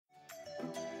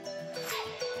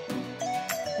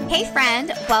Hey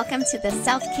friend, welcome to the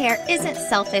Self-Care Isn't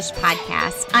Selfish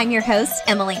podcast. I'm your host,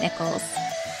 Emily Nichols.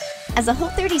 As a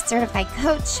Whole30 certified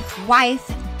coach, wife,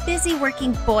 busy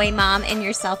working boy mom, and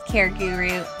your self-care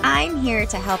guru, I'm here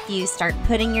to help you start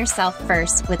putting yourself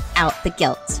first without the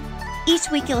guilt. Each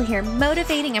week you'll hear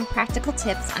motivating and practical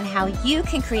tips on how you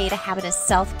can create a habit of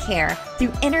self-care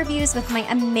through interviews with my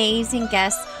amazing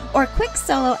guests or quick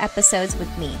solo episodes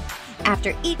with me.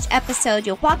 After each episode,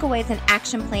 you'll walk away with an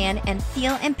action plan and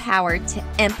feel empowered to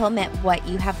implement what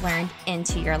you have learned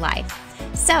into your life.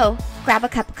 So grab a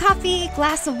cup of coffee,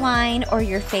 glass of wine, or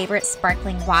your favorite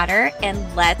sparkling water,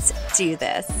 and let's do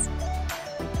this.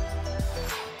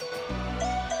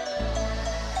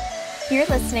 You're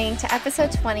listening to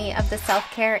episode 20 of the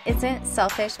Self-Care Isn't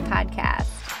Selfish podcast.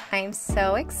 I'm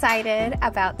so excited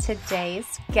about today's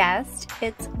guest.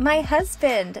 It's my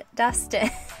husband,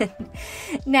 Dustin.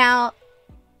 Now,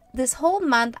 this whole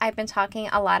month I've been talking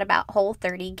a lot about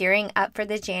Whole30, gearing up for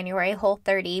the January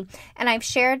Whole30, and I've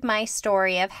shared my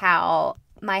story of how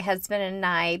my husband and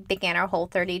I began our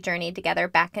Whole30 journey together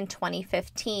back in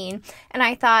 2015, and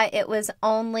I thought it was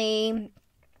only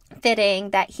fitting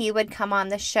that he would come on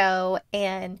the show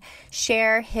and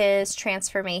share his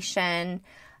transformation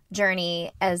journey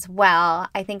as well.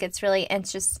 I think it's really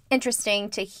interesting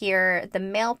to hear the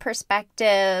male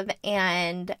perspective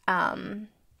and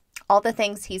all the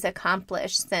things he's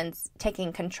accomplished since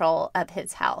taking control of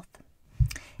his health.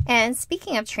 And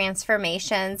speaking of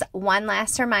transformations, one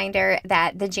last reminder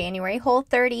that the January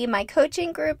Whole30, my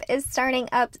coaching group, is starting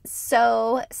up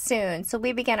so soon. So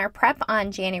we begin our prep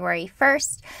on January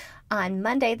 1st. On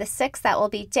Monday the 6th, that will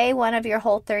be day one of your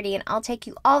Whole30, and I'll take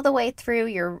you all the way through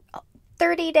your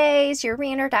 30 days, your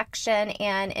reintroduction,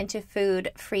 and into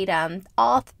food freedom,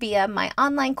 all via my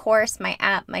online course, my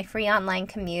app, my free online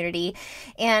community,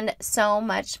 and so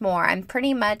much more. I'm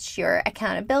pretty much your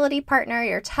accountability partner,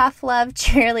 your tough love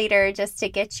cheerleader, just to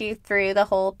get you through the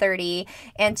Whole30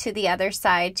 and to the other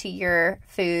side, to your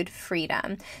food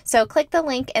freedom. So click the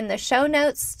link in the show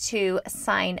notes to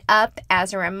sign up.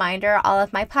 As a reminder, all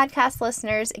of my podcast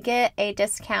listeners get a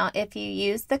discount if you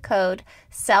use the code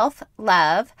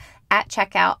SELFLOVE at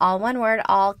checkout, all one word,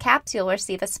 all caps. You'll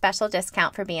receive a special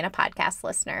discount for being a podcast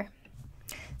listener.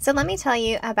 So let me tell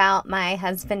you about my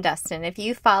husband, Dustin. If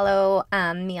you follow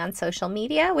me on social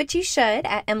media, which you should,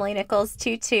 at Emily Nichols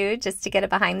 22, just to get a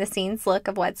behind-the-scenes look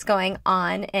of what's going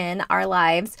on in our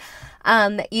lives,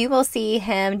 you will see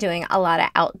him doing a lot of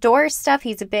outdoor stuff.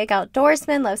 He's a big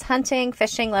outdoorsman, loves hunting,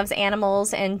 fishing, loves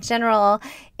animals in general,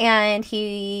 and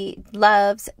he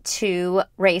loves to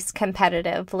race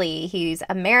competitively. He's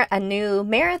a new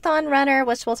marathon runner,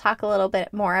 which we'll talk a little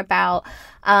bit more about,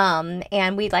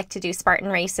 and we'd like to do Spartan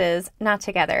races, not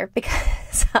together,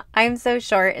 because I'm so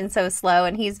short and so slow,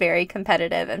 and he's very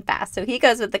competitive and fast. So he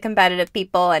goes with the competitive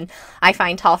people, and I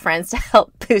find tall friends to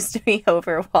help boost me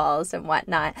over walls and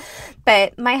whatnot.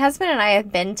 But my husband and I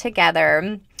have been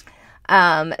together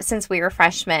since we were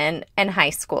freshmen in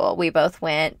high school. We both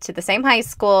went to the same high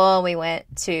school. We went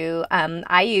to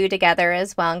IU together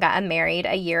as well and got married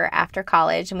a year after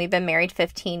college. And we've been married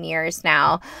 15 years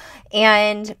now.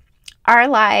 And our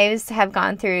lives have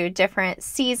gone through different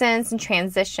seasons and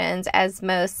transitions, as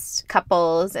most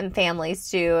couples and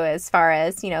families do, as far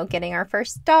as, getting our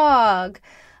first dog,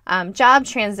 job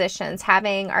transitions,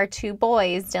 having our two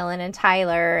boys, Dylan and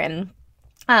Tyler, and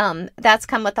that's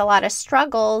come with a lot of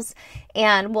struggles.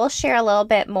 And we'll share a little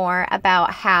bit more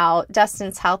about how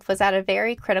Dustin's health was at a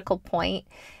very critical point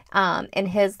in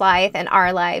his life and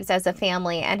our lives as a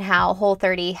family, and how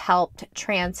Whole30 helped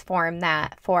transform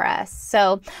that for us.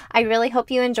 So I really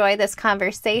hope you enjoy this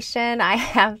conversation. I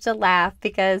have to laugh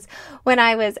because when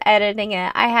I was editing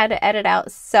it, I had to edit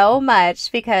out so much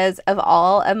because of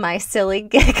all of my silly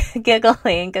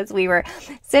giggling, because we were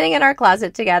sitting in our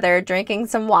closet together drinking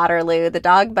some Waterloo. The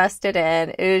dog busted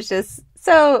in. It was just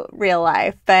so real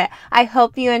life. But I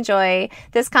hope you enjoy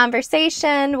this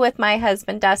conversation with my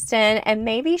husband, Dustin, and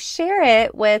maybe share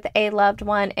it with a loved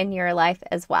one in your life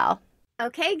as well.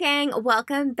 Okay, gang,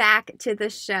 welcome back to the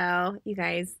show. You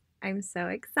guys, I'm so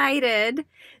excited.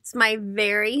 It's my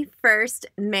very first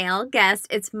male guest.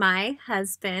 It's my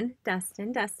husband,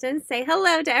 Dustin. Dustin, say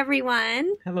hello to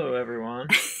everyone. Hello, everyone.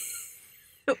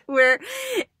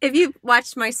 If you've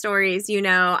watched my stories,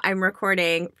 I'm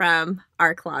recording from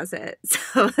our closet.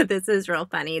 So this is real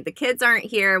funny. The kids aren't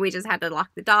here. We just had to lock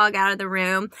the dog out of the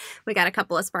room. We got a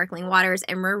couple of sparkling waters,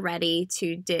 and we're ready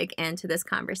to dig into this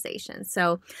conversation.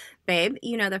 So, babe,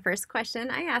 the first question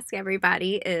I ask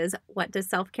everybody is, what does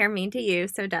self-care mean to you?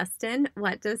 So, Dustin,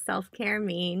 what does self-care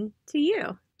mean to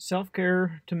you?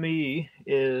 Self-care to me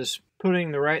is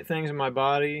putting the right things in my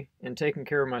body and taking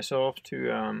care of myself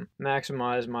to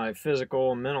maximize my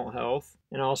physical and mental health,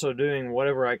 and also doing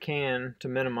whatever I can to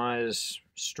minimize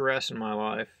stress in my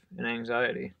life and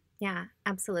anxiety. Yeah,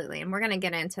 absolutely. And we're going to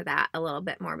get into that a little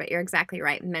bit more, but you're exactly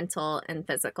right. Mental and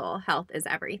physical health is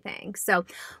everything. So,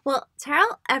 well,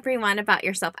 tell everyone about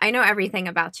yourself. I know everything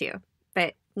about you,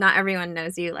 but not everyone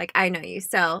knows you like I know you.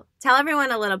 So tell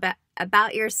everyone a little bit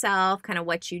about yourself, kind of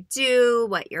what you do,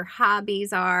 what your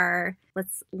hobbies are.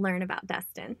 Let's learn about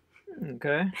Dustin.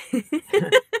 Okay.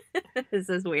 This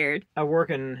is weird. I work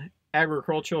in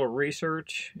agricultural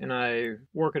research, and I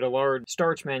work at a large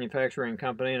starch manufacturing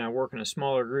company, and I work in a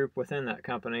smaller group within that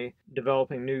company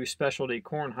developing new specialty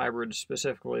corn hybrids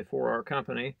specifically for our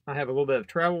company. I have a little bit of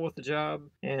travel with the job,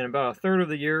 and about a third of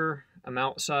the year I'm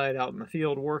outside out in the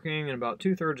field working, and about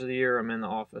 2/3 of the year I'm in the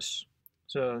office.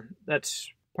 So that's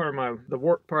part of the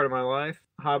work part of my life.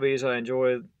 Hobbies, I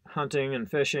enjoy hunting and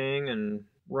fishing and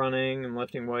running and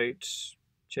lifting weights,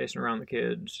 chasing around the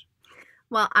kids.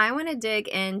 Well, I want to dig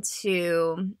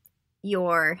into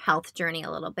your health journey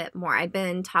a little bit more. I've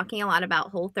been talking a lot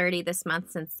about Whole30 this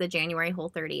month since the January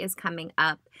Whole30 is coming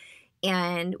up.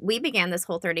 And we began this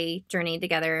Whole30 journey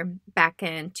together back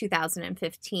in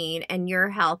 2015. And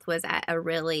your health was at a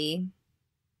really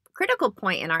critical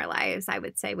point in our lives, I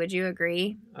would say. Would you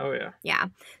agree? Oh, yeah. Yeah.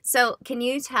 So can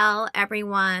you tell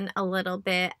everyone a little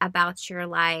bit about your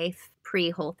life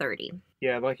pre-Whole30?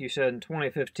 Yeah, like you said, in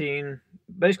 2015,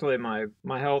 basically my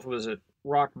health was at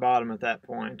rock bottom at that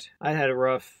point. I had a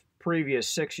rough previous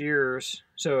 6 years,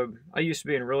 so I used to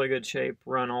be in really good shape,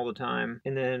 run all the time,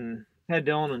 and then had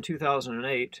Dylan in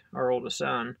 2008, our oldest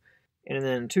son, and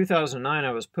then in 2009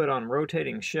 I was put on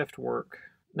rotating shift work,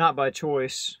 not by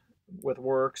choice with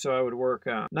work, so I would work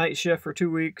night shift for 2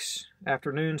 weeks,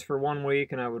 afternoons for 1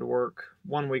 week, and I would work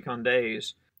 1 week on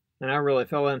days, and I really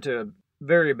fell into a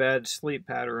very bad sleep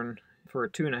pattern for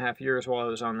 2.5 years while I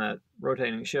was on that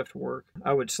rotating shift work.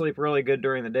 I would sleep really good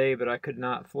during the day, but I could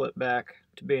not flip back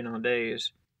to being on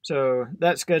days. So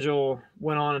that schedule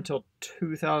went on until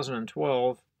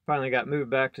 2012. Finally got moved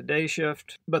back to day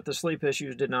shift, but the sleep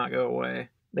issues did not go away.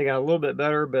 They got a little bit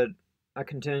better, but I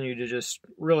continued to just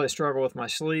really struggle with my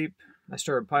sleep. I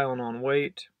started piling on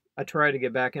weight. I tried to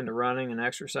get back into running and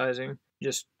exercising.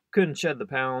 Just couldn't shed the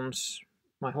pounds.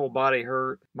 My whole body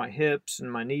hurt. My hips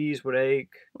and my knees would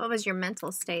ache. What was your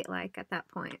mental state like at that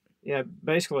point? Yeah,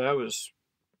 basically I was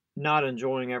not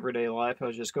enjoying everyday life. I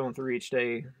was just going through each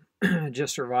day,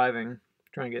 just surviving,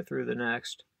 trying to get through the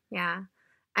next. Yeah.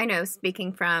 I know,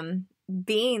 speaking from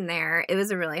being there, it was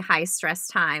a really high stress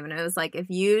time. And it was like if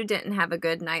you didn't have a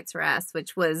good night's rest,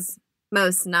 which was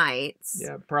most nights.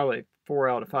 Yeah, probably 4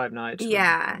 out of 5 nights would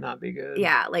not be good.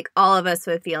 Yeah, like all of us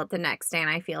would feel it the next day. And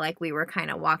I feel like we were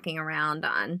kind of walking around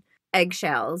on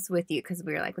eggshells with you because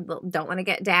we were like, we don't want to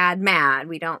get dad mad.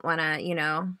 We don't want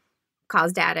to,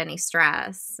 cause dad any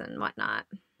stress and whatnot.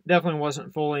 Definitely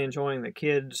wasn't fully enjoying the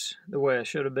kids the way I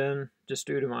should have been, just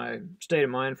due to my state of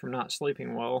mind from not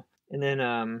sleeping well. And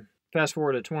then fast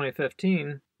forward to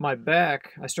 2015, my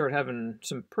back, I started having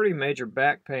some pretty major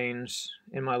back pains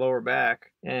in my lower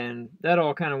back. And that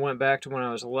all kind of went back to when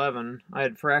I was 11. I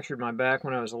had fractured my back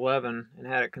when I was 11 and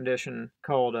had a condition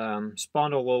called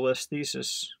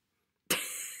spondylolisthesis.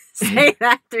 Say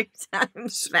that 3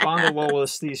 times fast.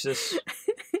 Spondylolisthesis.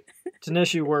 It's an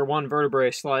issue where one vertebrae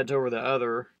slides over the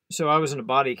other. So I was in a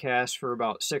body cast for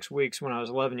about 6 weeks when I was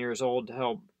 11 years old to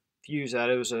help fuse that.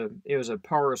 It was a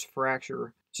pars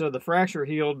fracture. So the fracture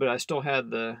healed, but I still had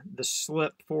the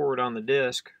slip forward on the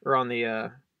disc or on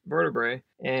the vertebrae.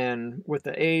 And with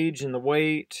the age and the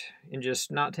weight and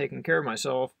just not taking care of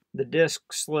myself, the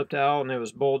disc slipped out and it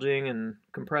was bulging and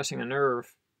compressing a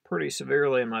nerve pretty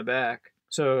severely in my back.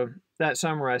 So that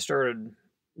summer I started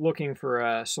looking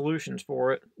for solutions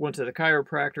for it. Went to the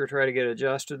chiropractor, tried to get it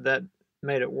adjusted. That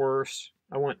made it worse.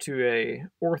 I went to a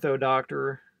ortho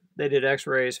doctor. They did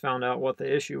x-rays, found out what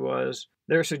the issue was.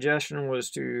 Their suggestion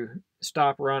was to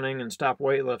stop running and stop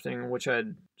weightlifting, which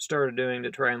I'd started doing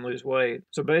to try and lose weight.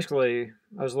 So basically,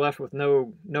 I was left with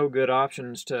no good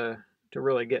options to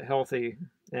really get healthy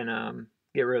and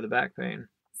get rid of the back pain.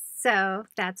 So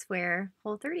that's where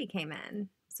Whole30 came in.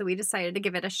 So we decided to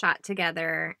give it a shot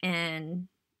together in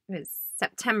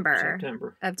September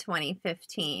of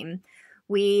 2015.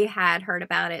 We had heard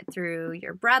about it through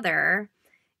your brother,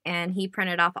 and he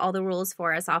printed off all the rules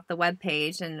for us off the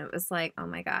webpage, and it was like, oh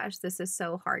my gosh, this is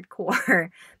so hardcore.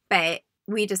 But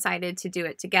we decided to do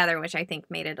it together, which I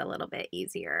think made it a little bit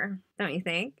easier. Don't you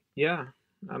think? Yeah.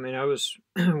 I mean, I was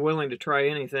willing to try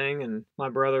anything, and my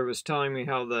brother was telling me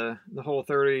how the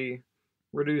Whole30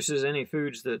 reduces any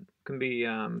foods that can be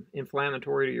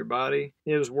inflammatory to your body.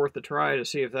 It was worth the try to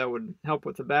see if that would help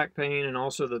with the back pain, and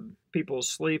also the people's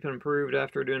sleep improved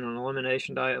after doing an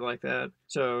elimination diet like that.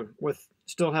 So with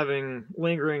still having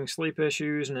lingering sleep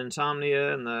issues and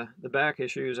insomnia and the back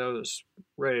issues, I was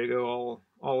ready to go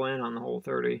all in on the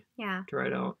Whole30. Yeah. Try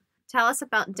it out. Tell us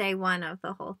about day one of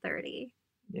the Whole30.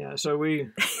 Yeah, so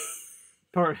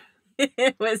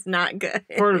It was not good.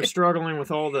 Part of struggling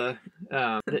with all the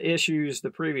issues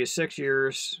the previous 6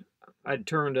 years, I'd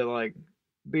turned to like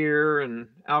beer and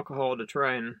alcohol to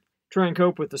try and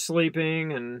cope with the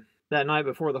sleeping. And that night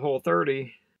before the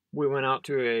Whole30, we went out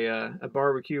to a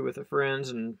barbecue with the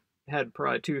friends and had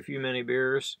probably too few many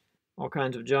beers, all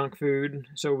kinds of junk food.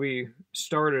 So we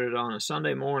started it on a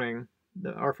Sunday morning,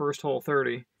 our first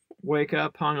Whole30. Wake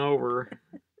up hungover,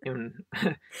 and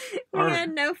we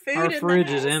had no food. Our fridge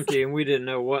is empty, and we didn't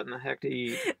know what in the heck to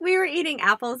eat. We were eating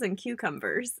apples and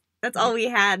cucumbers. That's all we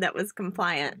had that was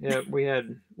compliant. Yeah, we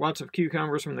had lots of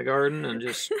cucumbers from the garden, and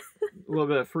just a little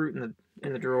bit of fruit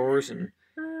in the drawers, and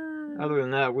other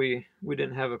than that, we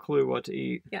didn't have a clue what to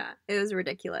eat. Yeah, it was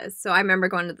ridiculous. So I remember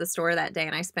going to the store that day,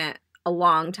 and I spent a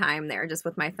long time there just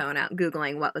with my phone out,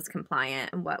 Googling what was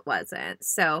compliant and what wasn't.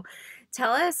 So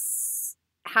tell us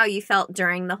how you felt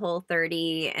during the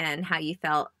Whole30 and how you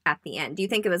felt at the end. Do you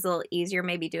think it was a little easier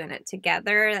maybe doing it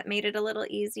together that made it a little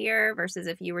easier versus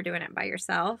if you were doing it by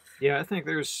yourself? Yeah, I think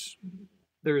there's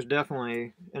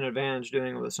definitely an advantage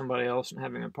doing it with somebody else and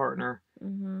having a partner.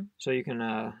 Mm-hmm. So you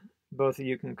can both of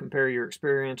you can compare your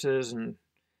experiences and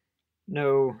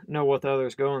know what the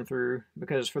other's going through,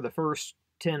 because for the first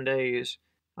 10 days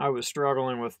I was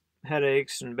struggling with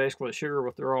headaches and basically sugar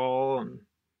withdrawal and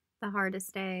the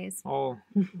hardest days. All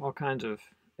kinds of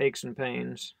aches and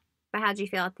pains. But how'd you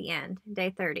feel at the end,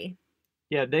 day 30?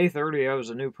 Yeah, day 30, I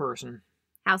was a new person.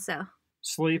 How so?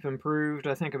 Sleep improved.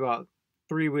 I think about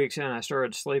 3 weeks in, I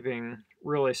started sleeping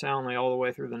really soundly all the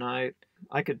way through the night.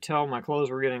 I could tell my clothes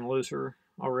were getting looser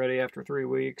already after 3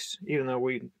 weeks, even though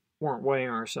we weren't weighing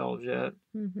ourselves yet.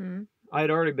 Mm-hmm. I had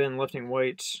already been lifting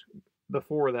weights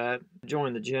before that.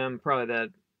 Joined the gym probably that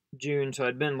June, so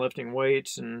I'd been lifting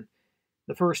weights, and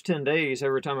the first 10 days,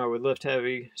 every time I would lift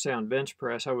heavy, say on bench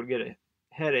press, I would get a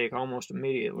headache almost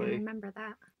immediately. I remember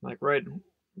that. Like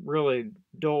really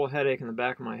dull headache in the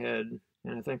back of my head.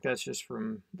 And I think that's just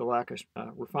from the lack of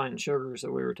refined sugars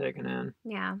that we were taking in.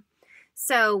 Yeah.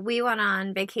 So we went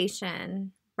on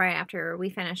vacation right after we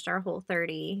finished our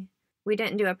Whole30. We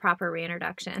didn't do a proper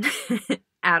reintroduction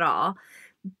at all.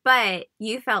 But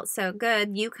you felt so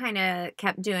good. You kind of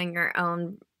kept doing your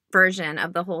own version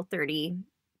of the Whole30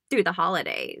 through the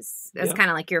holidays. It's kind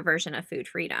of like your version of food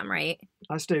freedom, right?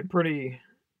 I stayed pretty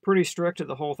strict to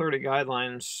the Whole30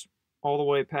 guidelines all the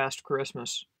way past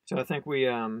Christmas. So I think we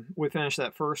finished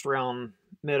that first round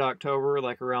mid-October,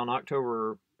 like around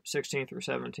October 16th or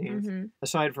 17th. Mm-hmm.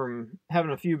 Aside from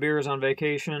having a few beers on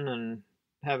vacation and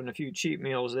having a few cheap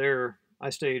meals there,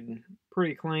 I stayed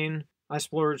pretty clean. I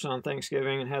splurged on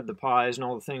Thanksgiving and had the pies and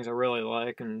all the things I really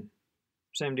like, and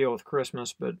same deal with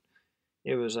Christmas, but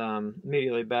it was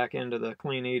immediately back into the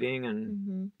clean eating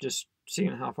and just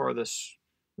seeing how far the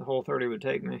Whole30 would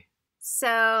take me.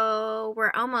 So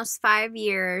we're almost 5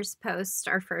 years post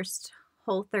our first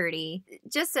Whole30.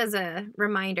 Just as a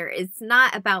reminder, it's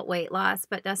not about weight loss,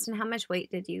 but Dustin, how much weight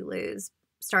did you lose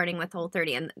starting with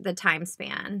Whole30 and the time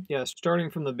span? Yeah, starting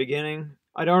from the beginning,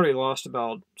 I'd already lost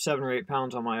about 7 or 8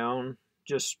 pounds on my own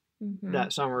just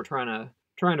that summer trying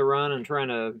to run and trying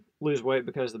to lose weight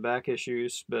because of the back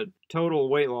issues, but total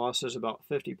weight loss is about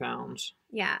 50 pounds.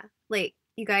 Yeah. Like,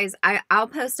 you guys, I'll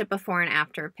post a before and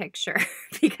after picture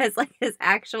because like his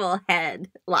actual head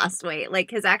lost weight.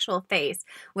 Like his actual face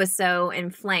was so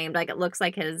inflamed. Like it looks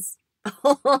like his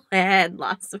whole head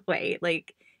lost weight.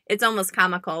 Like it's almost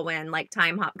comical when like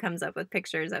Time Hop comes up with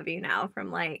pictures of you now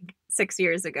from like 6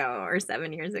 years ago or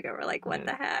 7 years ago. We're like, what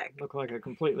the heck? Look like a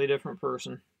completely different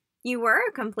person. You were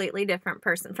a completely different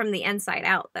person from the inside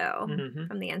out, though. Mm-hmm.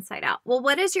 From the inside out. Well,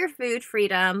 what does your food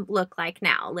freedom look like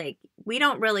now? Like, we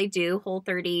don't really do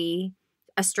Whole30,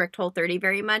 a strict Whole30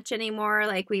 very much anymore.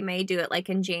 Like, we may do it like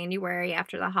in January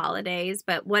after the holidays.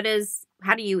 But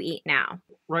how do you eat now?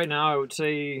 Right now, I would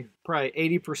say probably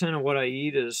 80% of what I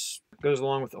eat goes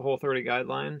along with the Whole30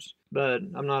 guidelines. But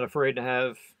I'm not afraid to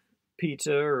have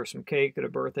pizza or some cake at a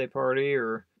birthday party,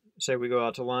 or say we go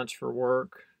out to lunch for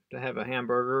work to have a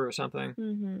hamburger or something.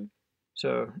 Mm-hmm.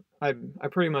 So I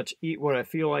pretty much eat what I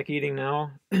feel like eating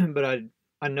now, but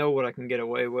I know what I can get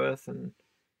away with and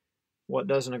what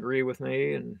doesn't agree with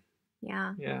me. And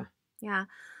yeah.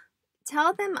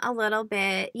 Tell them a little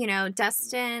bit,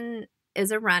 Dustin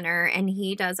is a runner and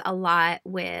he does a lot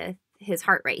with his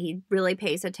heart rate. He really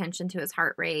pays attention to his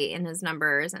heart rate and his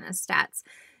numbers and his stats.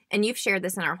 And you've shared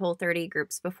this in our Whole30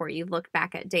 groups before. You've looked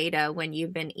back at data when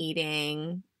you've been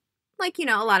eating, like, a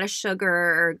lot of sugar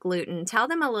or gluten. Tell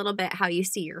them a little bit how you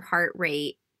see your heart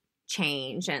rate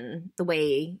change and the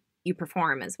way you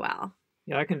perform as well.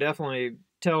 Yeah, I can definitely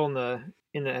tell in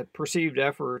the perceived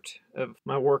effort of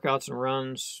my workouts and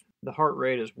runs, the heart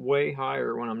rate is way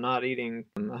higher when I'm not eating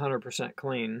 100%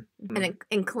 clean.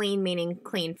 And clean meaning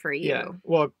clean for you. Yeah,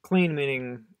 well, clean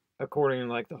meaning according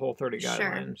to like the Whole30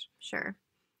 guidelines. Sure.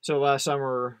 So last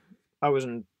summer, I was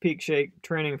in peak shape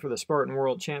training for the Spartan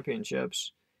World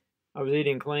Championships. I was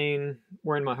eating clean,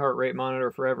 wearing my heart rate monitor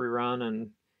for every run,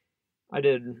 and I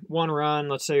did one run,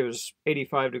 let's say it was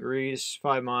 85 degrees,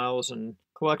 5 miles, and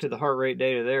collected the heart rate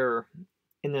data there.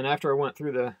 And then after I went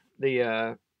through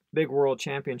the big world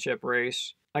championship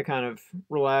race, I kind of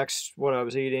relaxed what I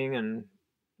was eating, and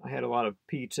I had a lot of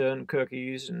pizza and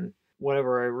cookies and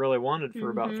whatever I really wanted for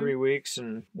about 3 weeks.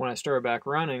 And when I started back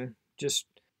running, just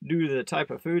due to the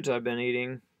type of foods I've been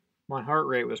eating, my heart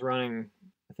rate was running,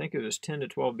 I think it was 10 to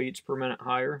 12 beats per minute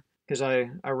higher, because I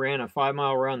ran a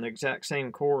 5-mile run, the exact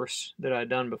same course that I'd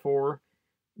done before.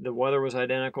 The weather was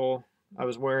identical. I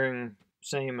was wearing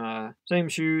same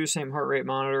shoes, same heart rate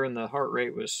monitor, and the heart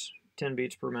rate was 10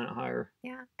 beats per minute higher.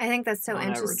 Yeah, I think that's so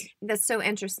interesting. Average. That's so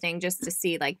interesting just to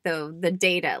see like the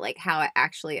data, like how it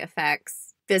actually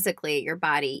affects physically your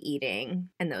body eating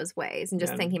in those ways, and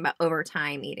just thinking about over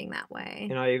time eating that way.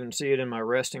 And I even see it in my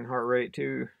resting heart rate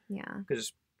too. Yeah.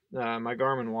 Because my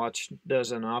Garmin watch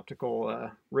does an optical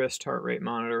wrist heart rate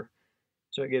monitor.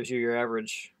 So it gives you your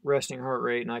average resting heart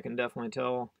rate, and I can definitely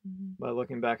tell by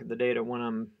looking back at the data when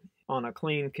I'm on a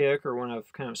clean kick or when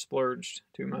I've kind of splurged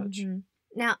too much.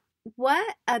 Now,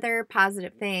 what other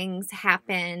positive things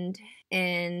happened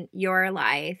in your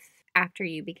life after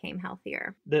you became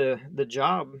healthier? The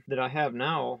job that I have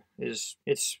now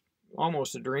it's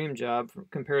almost a dream job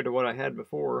compared to what I had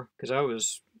before, because I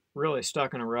was really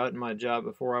stuck in a rut in my job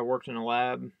before. I worked in a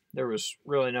lab. There was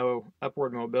really no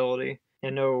upward mobility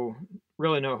and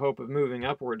really no hope of moving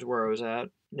upwards where I was at.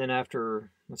 Then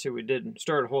after, let's see, we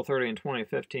started Whole30 in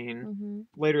 2015.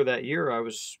 Later that year, I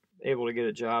was able to get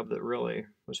a job that really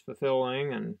was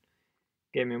fulfilling and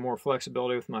gave me more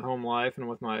flexibility with my home life and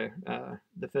with my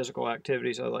the physical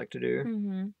activities I like to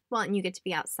do. Well, and you get to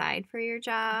be outside for your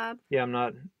job. Yeah,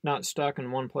 I'm not stuck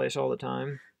in one place all the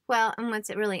time. Well, and what's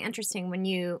really interesting, when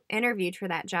you interviewed for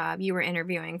that job, you were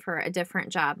interviewing for a different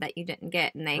job that you didn't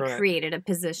get, and they created a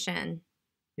position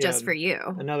just for you.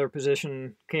 Another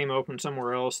position came open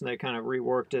somewhere else, and they kind of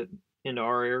reworked it into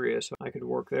our area so I could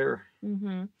work there.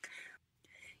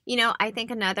 I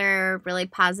think another really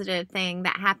positive thing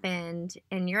that happened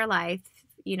in your life,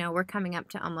 we're coming up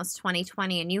to almost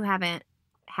 2020, and you haven't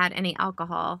had any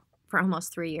alcohol for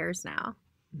almost 3 years now.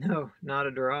 No, not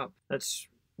a drop. That's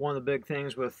one of the big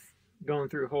things with going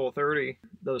through Whole30.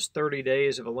 Those 30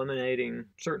 days of eliminating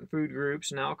certain food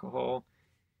groups and alcohol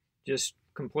just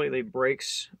completely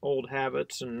breaks old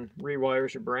habits and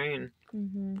rewires your brain.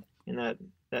 And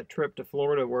that trip to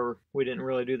Florida where we didn't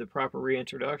really do the proper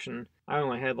reintroduction, I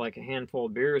only had like a handful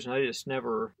of beers, and I just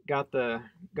never got the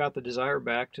desire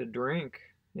back to drink,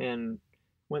 and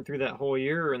went through that whole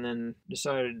year, and then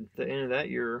decided at the end of that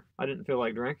year I didn't feel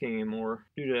like drinking anymore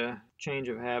due to change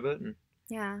of habit. And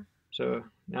so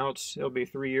now it'll be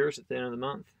 3 years at the end of the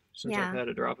month since I've had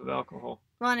a drop of alcohol.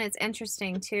 Well, and it's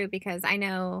interesting too, because I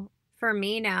know for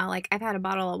me now, like, I've had a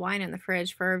bottle of wine in the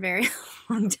fridge for a very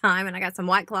long time, and I got some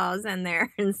White Claws in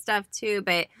there and stuff too,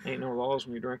 but ain't no laws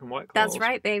when you're drinking White Claws. That's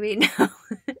right, baby. No.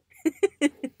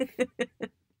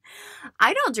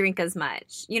 I don't drink as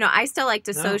much. I still like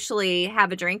to socially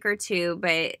have a drink or two,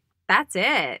 but that's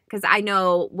it, because I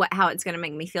know how it's going to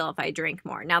make me feel if I drink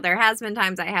more. Now, there has been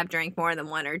times I have drank more than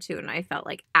one or two, and I felt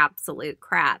like absolute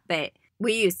crap, but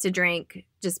we used to drink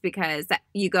just because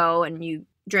you go and you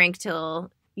drink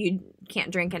till you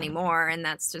can't drink anymore, and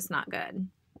that's just not good.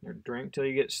 Or drink till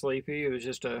you get sleepy. It was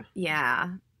just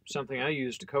something I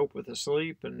used to cope with the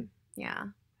sleep, and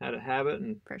had a habit,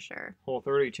 and for sure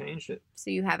Whole30 changed it. So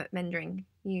you haven't been drinking.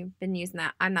 You've been using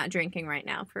that. I'm not drinking right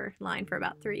now for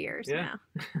about 3 years now.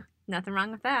 Nothing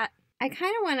wrong with that. I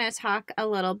kind of want to talk a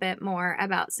little bit more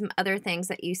about some other things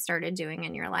that you started doing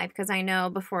in your life, because I know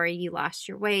before you lost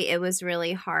your weight, it was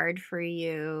really hard for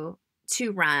you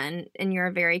to run, and you're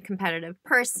a very competitive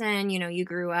person. You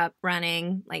grew up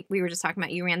running, like we were just talking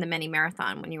about, you ran the mini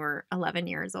marathon when you were 11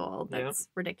 years old. That's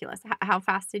ridiculous. How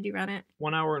fast did you run it?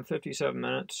 1 hour and 57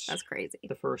 minutes. That's crazy.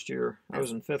 The first year. I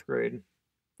was in 5th grade.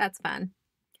 That's fun.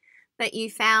 But you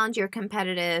found your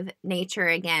competitive nature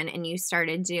again, and you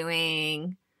started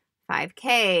doing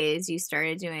 5Ks, you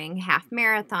started doing half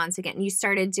marathons again, you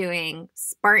started doing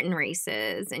Spartan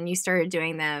races, and you started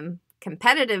doing them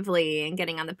competitively and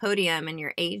getting on the podium in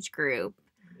your age group.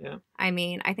 Yeah. I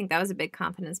mean, I think that was a big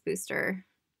confidence booster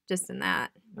just in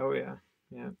that. Oh, yeah.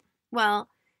 Yeah. Well,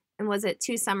 and was it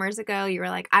 2 summers ago you were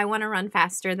like, I want to run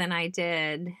faster than I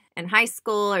did in high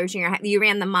school or junior high? You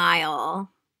ran the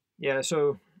mile. Yeah,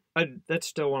 so that's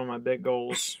still one of my big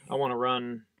goals. I want to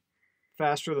run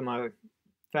faster than my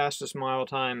fastest mile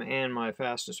time and my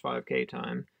fastest 5K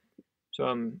time. So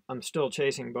I'm still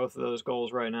chasing both of those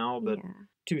goals right now, but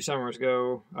 2 summers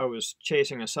ago I was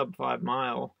chasing a sub 5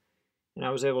 mile, and I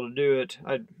was able to do it.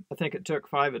 I think it took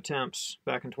 5 attempts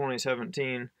back in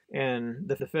 2017, and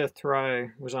the 5th try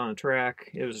was on a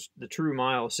track. It was the true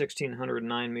mile,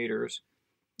 1,609 meters.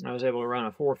 I was able to run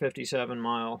a 4:57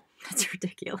 mile. That's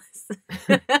ridiculous.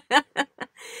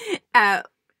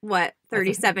 What,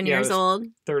 37 years old?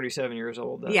 37 years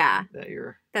old that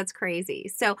year. That's crazy.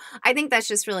 So I think that's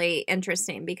just really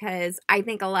interesting because I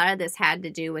think a lot of this had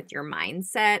to do with your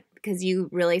mindset because you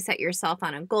really set yourself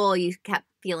on a goal. You kept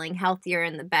feeling healthier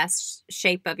in the best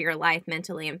shape of your life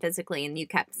mentally and physically, and you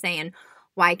kept saying,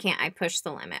 why can't I push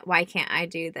the limit? Why can't I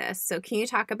do this? So can you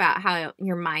talk about how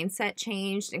your mindset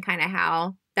changed and kind of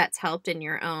how that's helped in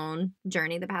your own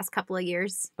journey the past couple of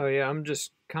years? Oh yeah, I'm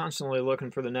just constantly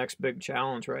looking for the next big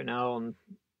challenge right now and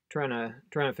trying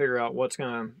to figure out what's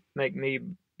going to make me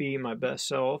be my best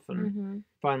self and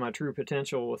find my true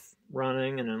potential with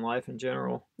running and in life in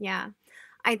general. Yeah.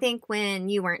 I think when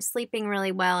you weren't sleeping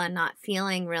really well and not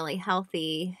feeling really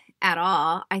healthy at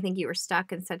all, I think you were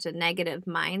stuck in such a negative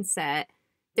mindset.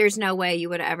 There's no way you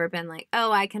would have ever been like,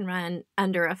 oh, I can run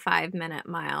under a 5-minute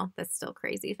mile. That's still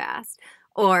crazy fast.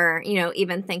 Or,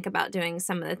 even think about doing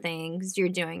some of the things you're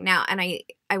doing now. And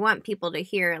I want people to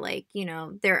hear, like,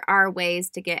 there are ways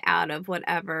to get out of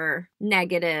whatever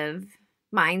negative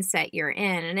mindset you're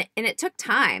in. And it took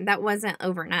time. That wasn't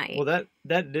overnight. Well,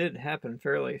 that did happen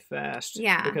fairly fast.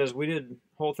 Yeah. Because we did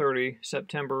Whole30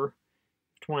 September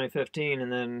 2015,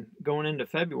 and then going into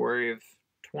February of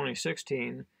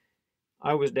 2016,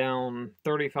 I was down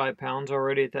 35 pounds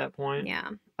already at that point. Yeah.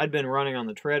 I'd been running on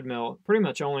the treadmill, pretty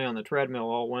much only on the treadmill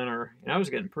all winter, and I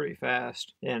was getting pretty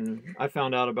fast. And I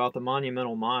found out about the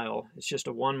Monumental Mile. It's just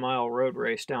a 1-mile road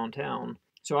race downtown.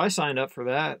 So I signed up for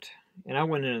that, and I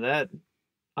went into that.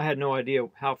 I had no idea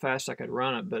how fast I could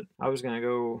run it, but I was going to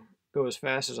go as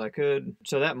fast as I could.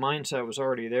 So that mindset was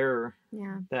already there.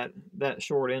 Yeah. That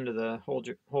short into the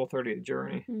Whole30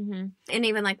 journey. Mm-hmm. And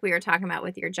even like we were talking about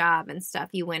with your job and stuff,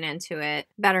 you went into it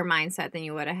better mindset than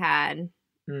you would have had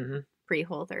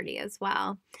pre-Whole30 as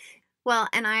well. Well,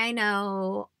 and I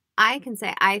know I can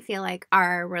say I feel like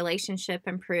our relationship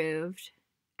improved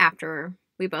after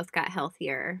we both got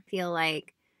healthier. Feel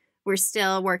like we're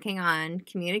still working on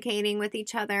communicating with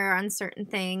each other on certain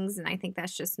things, and I think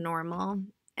that's just normal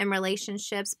in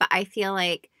relationships. But I feel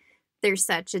like there's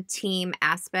such a team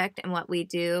aspect in what we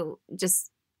do,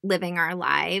 just living our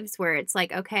lives, where it's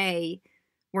like, okay,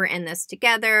 we're in this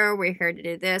together. We're here to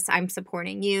do this. I'm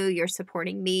supporting you. You're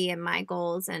supporting me and my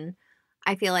goals. And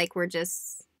I feel like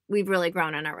we've really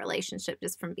grown in our relationship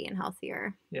just from being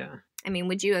healthier. Yeah. I mean,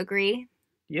 would you agree?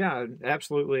 Yeah,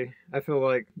 absolutely. I feel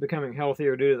like becoming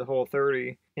healthier due to the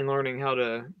Whole30 and learning how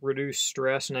to reduce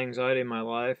stress and anxiety in my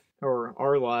life, or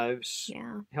our lives,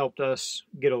 helped us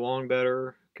get along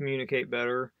better, communicate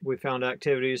better. We found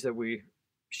activities that we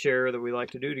share that we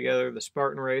like to do together, the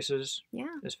Spartan races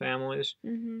as families.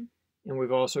 Mm-hmm. And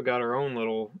we've also got our own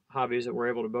little hobbies that we're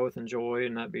able to both enjoy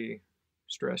and not be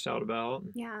stressed out about.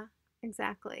 Yeah,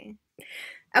 exactly.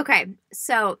 Okay,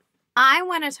 so I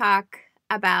want to talk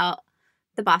about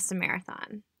the Boston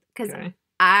Marathon because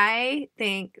I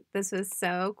think this was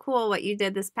so cool what you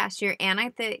did this past year, and I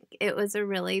think it was a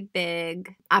really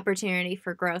big opportunity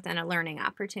for growth and a learning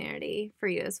opportunity for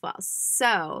you as well.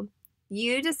 So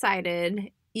you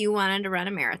decided you wanted to run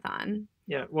a marathon.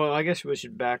 Yeah, well, I guess we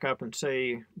should back up and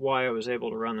say why I was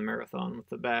able to run the marathon with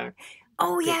the back.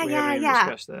 Oh, yeah.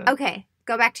 Discussed that. Okay,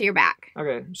 go back to your back.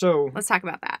 Okay, so let's talk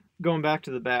about that. Going back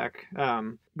to the back,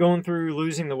 going through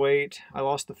losing the weight, I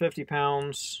lost the 50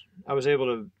 pounds. I was able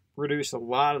to reduce a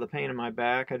lot of the pain in my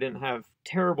back. I didn't have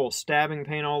terrible stabbing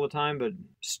pain all the time, but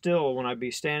still, when I'd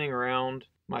be standing around,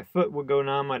 my foot would go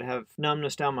numb. I'd have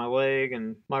numbness down my leg,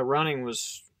 and my running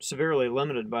was severely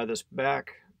limited by this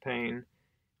back pain.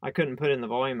 I couldn't put in the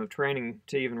volume of training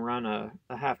to even run a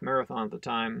half marathon at the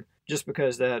time, just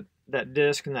because that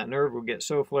disc and that nerve would get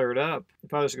so flared up.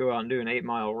 If I was to go out and do an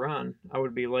 8-mile run, I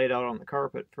would be laid out on the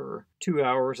carpet for 2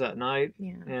 hours that night.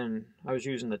 Yeah. And I was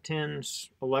using the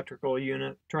TENS electrical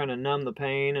unit, trying to numb the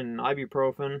pain and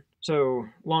ibuprofen. So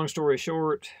long story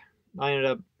short, I ended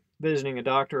up visiting a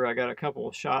doctor. I got a couple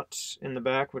of shots in the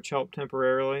back, which helped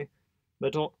temporarily.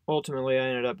 But ultimately, I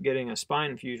ended up getting a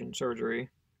spine fusion surgery.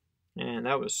 And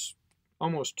that was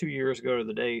almost 2 years ago to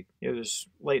the date. It was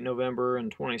late November in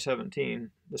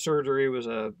 2017. The surgery was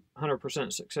a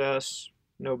 100% success,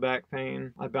 no back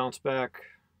pain. I bounced back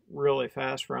really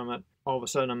fast from it. All of a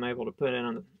sudden, I'm able to put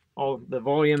in all the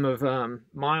volume of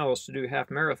miles to do half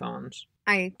marathons.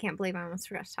 I can't believe I almost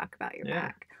forgot to talk about your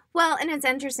back. Well, and it's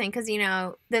interesting because,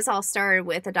 this all started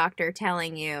with a doctor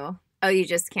telling you, oh, you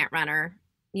just can't run or,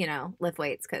 lift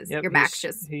weights because your back's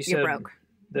you're broke.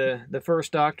 The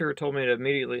first doctor told me to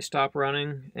immediately stop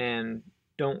running and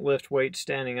don't lift weights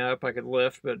standing up. I could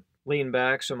lift, but lean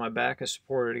back so my back is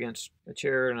supported against a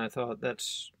chair, and I thought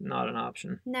that's not an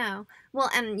option. No.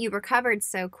 Well, and you recovered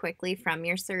so quickly from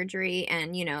your surgery,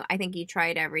 and, I think you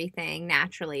tried everything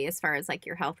naturally as far as, like,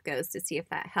 your health goes to see if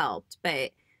that helped,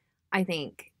 but I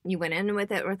think you went in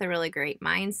with it with a really great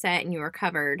mindset, and you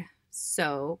recovered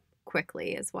so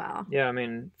quickly as well. Yeah,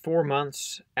 4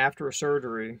 months after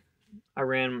surgery, I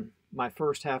ran my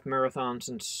first half marathon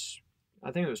since, I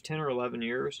think it was 10 or 11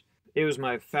 years. It was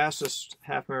my fastest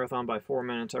half marathon by 4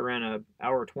 minutes. I ran an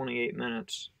hour 28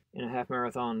 minutes in a half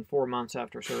marathon 4 months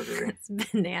after surgery. It's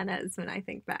bananas when I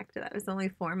think back to that. It was only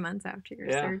 4 months after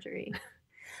your surgery.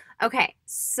 Okay,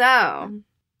 so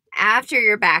after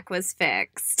your back was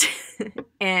fixed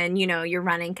and, your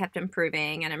running kept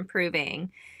improving and improving,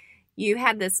 you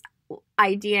had this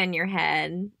idea in your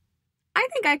head, I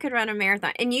think I could run a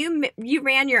marathon. And you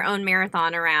ran your own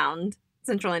marathon around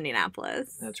Central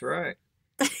Indianapolis. That's right.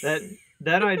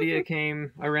 That idea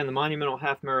came, I ran the Monumental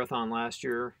Half Marathon last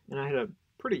year, and I had a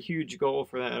pretty huge goal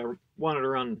for that. I wanted to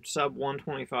run sub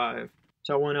 125.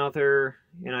 So I went out there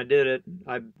and I did it.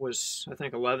 I was, I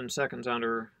think, 11 seconds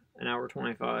under an hour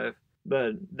 25.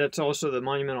 But that's also the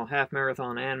Monumental Half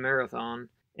Marathon and Marathon.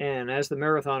 And as the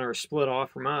marathoners split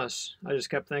off from us, I just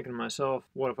kept thinking to myself,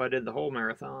 what if I did the whole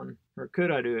marathon? Or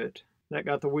could I do it? That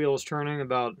got the wheels turning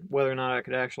about whether or not I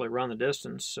could actually run the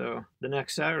distance. So the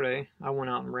next Saturday, I went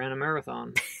out and ran a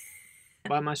marathon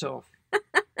by myself.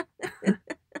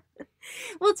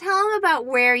 Well, tell them about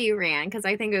where you ran, because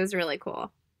I think it was really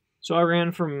cool. So I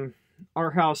ran from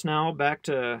our house now back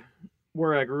to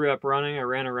where I grew up running. I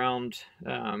ran around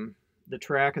the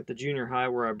track at the junior high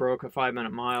where I broke a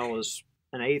 5-minute mile as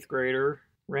an 8th grader.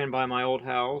 Ran by my old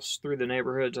house, through the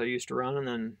neighborhoods I used to run, and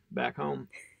then back home.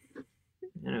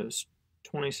 And it was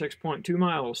 26.2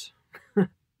 miles.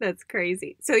 That's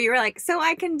crazy. So you were like, so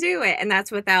I can do it. And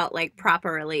that's without like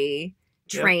properly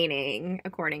training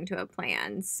according to a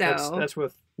plan. So that's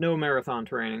with no marathon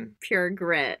training. Pure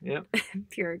grit. Yep.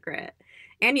 Pure grit.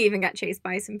 And you even got chased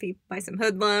by some people, by some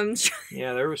hoodlums.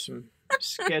 Yeah, there was some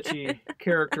sketchy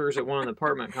characters at one of the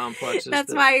apartment complexes.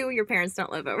 That's why your parents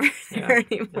don't live over there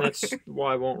anymore. And that's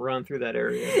why I won't run through that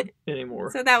area anymore.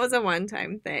 So that was a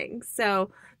one-time thing.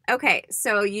 So, okay,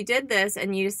 so you did this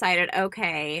and you decided,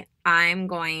 okay,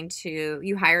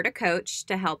 you hired a coach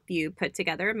to help you put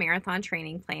together a marathon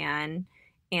training plan,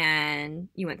 and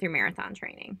you went through marathon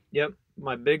training. Yep.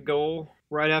 My big goal,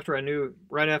 right after I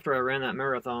ran that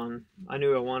marathon, I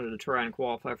knew I wanted to try and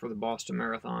qualify for the Boston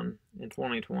Marathon in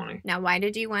 2020. Now, why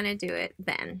did you want to do it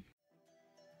then?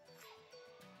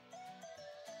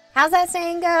 How's that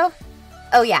saying go?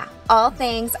 Oh yeah, all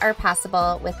things are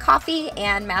possible with coffee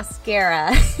and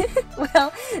mascara.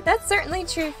 Well, that's certainly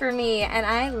true for me, and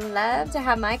I love to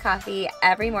have my coffee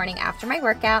every morning after my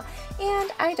workout,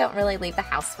 and I don't really leave the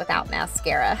house without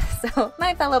mascara. So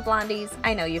my fellow blondies,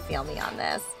 I know you feel me on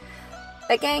this.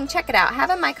 But gang, check it out.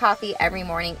 Having my coffee every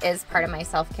morning is part of my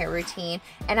self-care routine,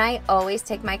 and I always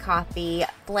take my coffee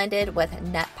blended with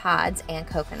Nutpods and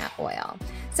coconut oil.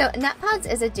 So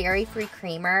Nutpods is a dairy-free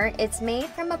creamer. It's made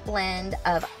from a blend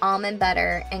of almond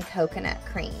butter and coconut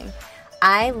cream.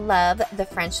 I love the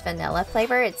French vanilla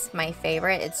flavor. It's my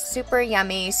favorite. It's super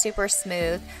yummy, super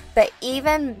smooth, but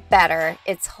even better,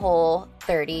 it's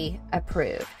Whole30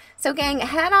 approved. So gang,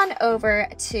 head on over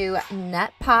to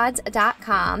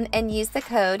nutpods.com and use the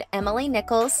code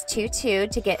EmilyNichols22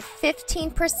 to get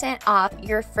 15% off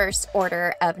your first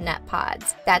order of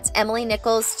Nutpods. That's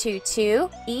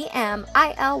EmilyNichols22,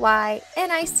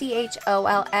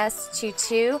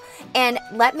 EmilyNichols22, and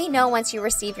let me know once you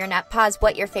receive your Nutpods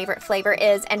what your favorite flavor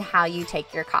is and how you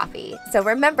take your coffee. So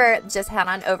remember, just head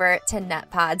on over to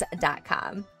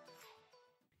nutpods.com.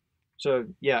 So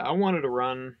yeah, I wanted to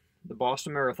run the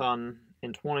Boston Marathon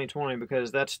in 2020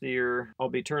 because that's the year I'll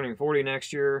be turning 40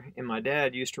 next year, and my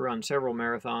dad used to run several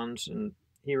marathons, and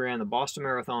he ran the Boston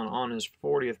Marathon on his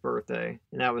 40th birthday,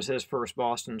 and that was his first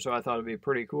Boston, so I thought it'd be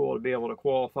pretty cool to be able to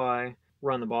qualify,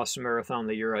 run the Boston Marathon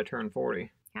the year I turned 40.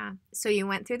 Yeah. So you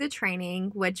went through the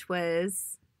training, which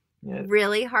was Yeah.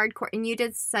 really hardcore, and you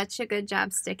did such a good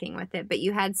job sticking with it, but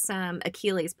you had some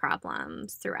Achilles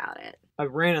problems throughout it. I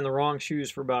ran in the wrong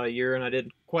shoes for about a year, and I did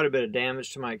quite a bit of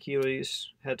damage to my Achilles.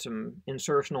 Had some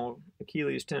insertional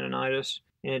Achilles tendonitis,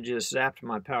 and it just zapped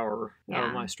my power out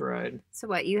of my stride. So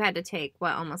what, you had to take,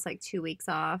 almost like 2 weeks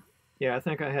off? Yeah, I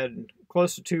think I had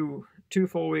close to two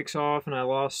full weeks off, and I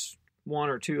lost 1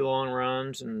 or 2 long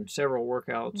runs and several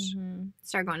workouts. Mm-hmm.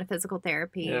 Started going to physical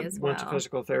therapy as well. Went to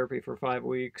physical therapy for 5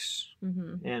 weeks.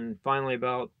 Mm-hmm. And finally,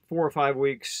 about 4 or 5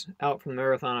 weeks out from the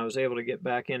marathon, I was able to get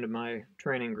back into my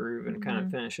training groove and kind of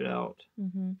finish it out.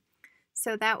 Mm-hmm.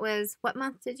 So that was, what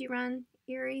month did you run,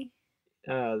 Erie?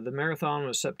 The marathon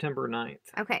was September 9th.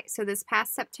 Okay, so this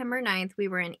past September 9th, we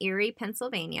were in Erie,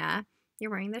 Pennsylvania.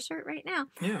 You're wearing the shirt right now.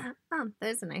 Yeah. Oh, that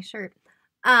is a nice shirt.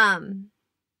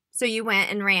 So you went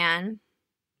and ran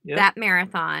Yep. that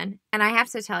marathon. And I have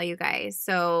to tell you guys,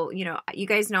 so, you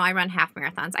guys know I run half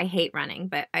marathons. I hate running,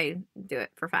 but I do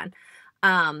it for fun.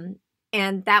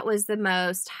 And that was the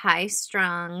most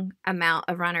high-strung amount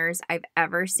of runners I've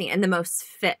ever seen, and the most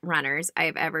fit runners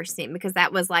I've ever seen, because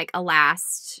that was like a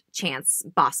last chance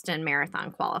Boston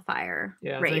Marathon qualifier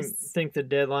race. I think the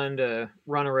deadline to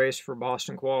run a race for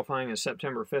Boston qualifying is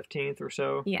September 15th or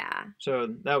so. Yeah.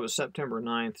 So that was September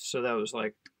 9th, so that was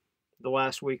like the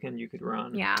last weekend you could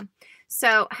run. Yeah.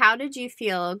 So how did you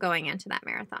feel going into that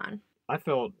marathon? I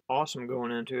felt awesome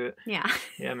going into it. Yeah.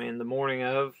 Yeah, I mean, the morning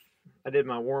of, I did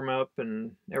my warm-up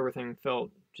and everything felt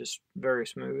just very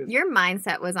smooth. Your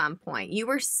mindset was on point. You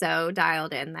were so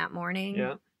dialed in that morning.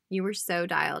 Yeah. You were so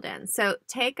dialed in. So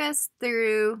take us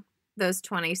through those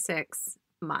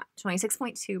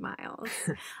 26.2 miles.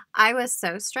 I was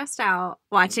so stressed out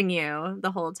watching you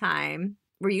the whole time.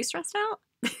 Were you stressed out?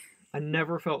 I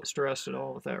never felt stressed at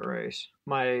all with that race.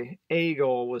 My A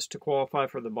goal was to qualify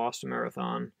for the Boston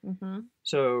Marathon. Mm-hmm.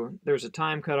 So there's a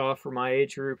time cutoff for my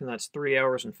age group, and that's 3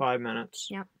 hours and 5 minutes.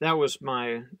 Yep. That was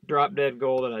my drop-dead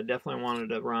goal that I definitely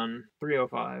wanted to run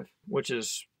 3:05, which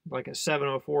is like a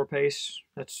 7:04 pace.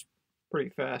 That's pretty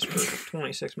fast for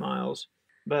 26 miles.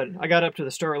 But I got up to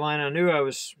the start line. I knew I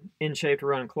was in shape to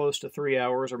run close to 3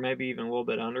 hours or maybe even a little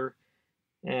bit under.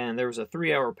 And there was a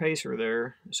 3-hour pacer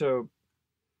there. So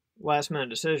last minute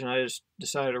decision, I just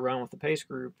decided to run with the pace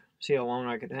group, see how long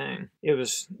I could hang. It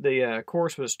was, the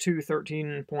course was 2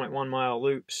 13.1 mile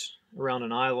loops around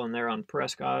an island there on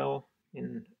Presque Isle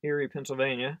in Erie,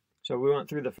 Pennsylvania. So we went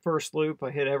through the first loop.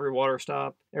 I hit every water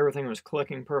stop. Everything was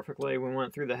clicking perfectly. We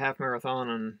went through the half marathon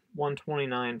in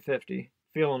 1:29:50.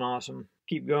 Feeling awesome.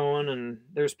 Keep going, and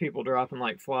there's people dropping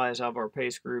like flies out of our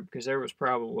pace group, because there was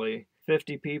probably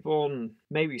 50 people and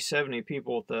maybe 70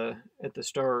 people at the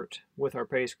start with our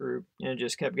pace group, and it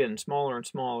just kept getting smaller and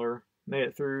smaller. Made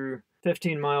it through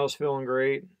 15 miles feeling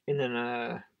great, and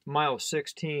then mile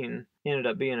 16 ended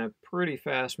up being a pretty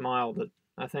fast mile that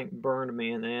I think burned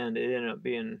me in the end. It ended up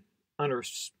being under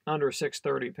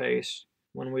 6:30 pace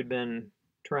when we'd been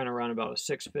trying to run about a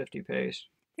 6:50 pace.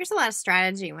 There's a lot of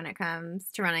strategy when it comes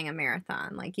to running a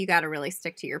marathon. Like, you got to really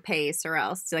stick to your pace, or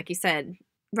else, like you said,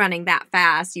 running that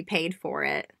fast, you paid for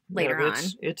it later on.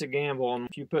 It's a gamble, and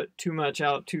if you put too much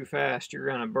out too fast, you're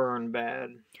going to burn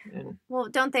bad. Well,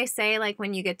 don't they say, like,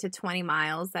 when you get to 20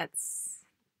 miles, that's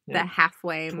the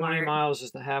halfway 20 mark? miles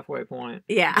is the halfway point.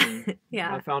 Yeah.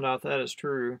 Yeah. I found out that is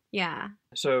true. Yeah.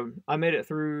 So I made it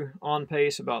through on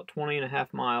pace about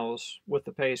 20.5 miles with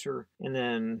the pacer, and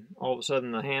then all of a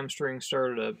sudden the hamstring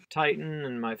started to tighten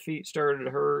and my feet started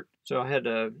to hurt. So I had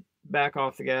to back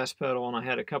off the gas pedal, and I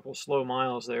had a couple slow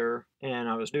miles there, and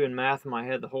I was doing math in my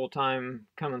head the whole time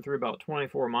coming through about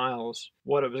 24 miles,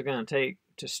 what it was going to take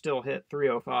to still hit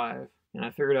 3:05. And I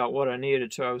figured out what I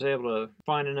needed, so I was able to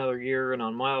find another gear, and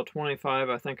on mile 25,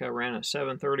 I think I ran a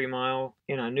 7:30 mile,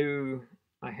 and I knew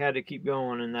I had to keep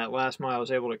going, and that last mile I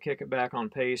was able to kick it back on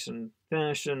pace and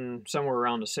finish in somewhere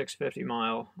around a 6:50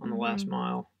 mile on the last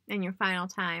mile. And your final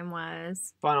time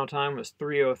was? Final time was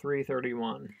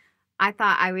 3:03:31. I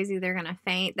thought I was either going to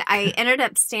faint. I ended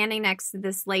up standing next to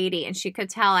this lady, and she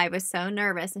could tell I was so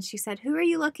nervous. And she said, "Who are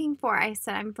you looking for?" I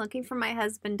said, "I'm looking for my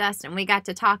husband, Dustin." We got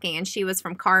to talking, and she was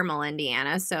from Carmel,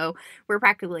 Indiana. So we're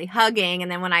practically hugging.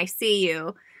 And then when I see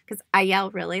you, because I yell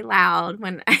really loud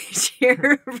when I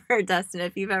cheer for Dustin.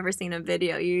 If you've ever seen a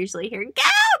video, you usually hear, "Go,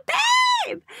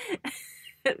 babe!"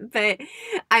 But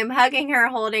I'm hugging her,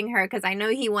 holding her, because I know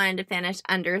he wanted to finish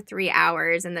under 3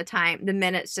 hours, and the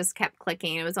minutes just kept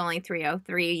clicking. It was only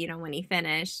 3:03, when he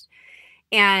finished.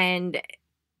 And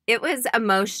It was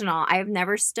emotional. I've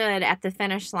never stood at the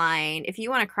finish line. If you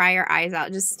want to cry your eyes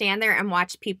out, just stand there and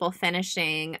watch people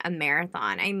finishing a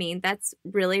marathon. I mean, that's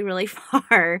really, really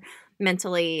far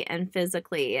mentally and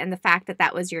physically. And the fact that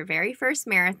that was your very first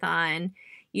marathon,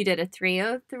 you did a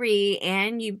 3:03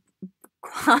 and you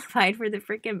qualified for the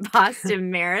freaking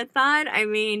Boston Marathon. I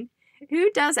mean,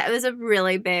 who does that? It was a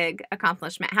really big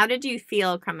accomplishment. How did you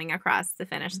feel coming across the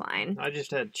finish line? I just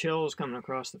had chills coming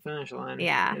across the finish line.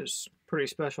 Yeah. It was a pretty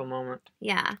special moment.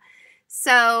 Yeah.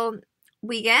 So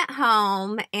we get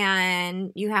home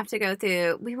and you have to go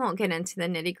through, we won't get into the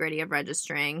nitty gritty of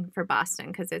registering for Boston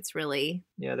because it's really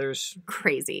there's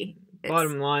crazy.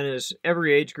 Bottom line is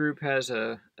every age group has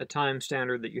a time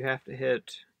standard that you have to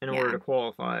hit in order to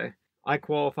qualify. I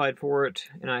qualified for it,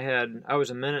 and I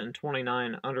was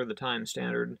 1:29 under the time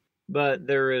standard. But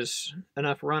there is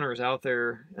enough runners out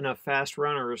there, enough fast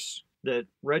runners that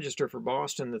register for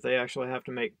Boston that they actually have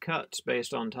to make cuts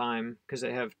based on time because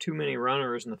they have too many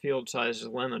runners and the field size is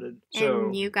limited. So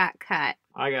and you got cut.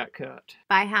 I got cut.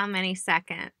 By how many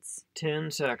seconds?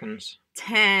 10 seconds.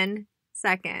 10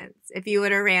 seconds. If you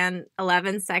would have ran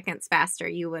 11 seconds faster,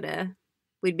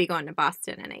 we'd be going to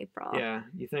Boston in April. Yeah,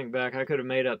 you think back, I could have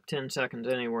made up 10 seconds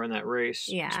anywhere in that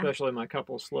race, especially my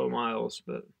couple slow miles.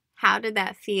 But how did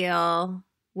that feel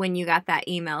when you got that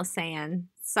email saying,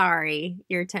 sorry,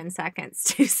 you're 10 seconds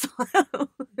too slow?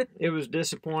 It was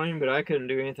disappointing, but I couldn't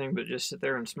do anything but just sit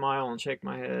there and smile and shake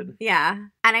my head. Yeah,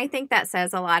 and I think that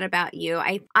says a lot about you.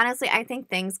 I think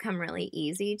things come really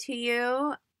easy to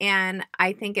you, and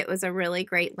I think it was a really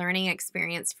great learning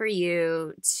experience for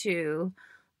you to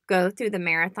go through the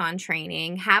marathon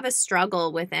training, have a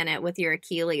struggle within it with your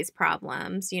Achilles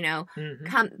problems,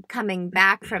 coming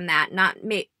back from that, not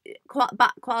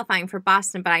qualifying for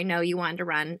Boston, but I know you wanted to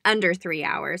run under 3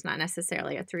 hours, not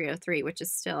necessarily a 3:03, which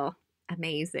is still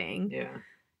amazing. Yeah.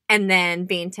 And then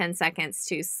being 10 seconds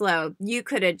too slow, you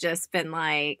could have just been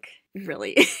like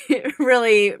really,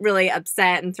 really, really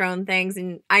upset and thrown things.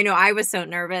 And I know I was so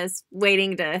nervous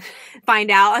waiting to find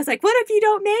out. I was like, what if you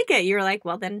don't make it? You were like,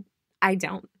 well, then I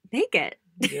don't make it.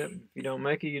 Yep. If you don't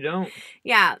make it, you don't.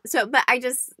 Yeah. So, but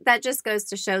that just goes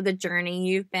to show the journey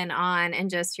you've been on and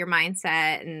just your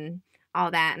mindset and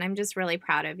all that. And I'm just really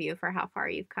proud of you for how far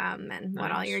you've come and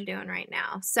what all you're doing right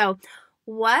now. So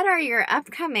what are your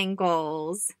upcoming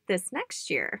goals this next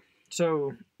year?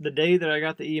 So the day that I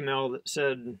got the email that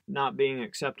said not being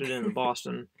accepted into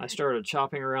Boston, I started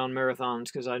shopping around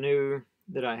marathons because I knew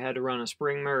that I had to run a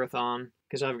spring marathon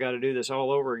because I've got to do this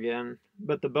all over again.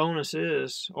 But the bonus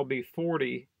is I'll be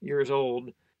 40 years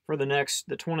old for the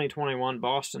 2021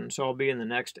 Boston, so I'll be in the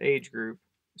next age group.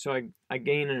 So I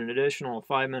gain an additional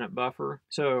 5-minute buffer.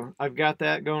 So I've got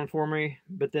that going for me,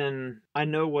 but then I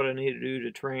know what I need to do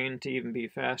to train to even be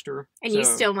faster. And you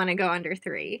still want to go under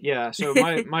 3. Yeah, so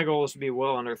my goal is to be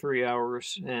well under 3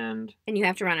 hours. And you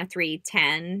have to run a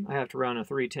 3:10. I have to run a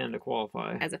 3:10 to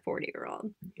qualify. As a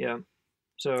 40-year-old. Yeah.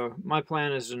 So my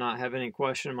plan is to not have any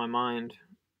question in my mind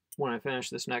when I finish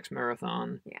this next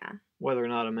marathon. Yeah. Whether or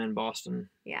not I'm in Boston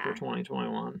for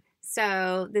 2021.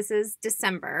 So this is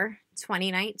December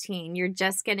 2019. You're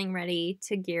just getting ready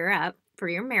to gear up for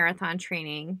your marathon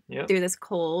training through this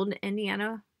cold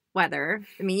Indiana weather.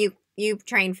 I mean, you've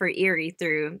trained for Erie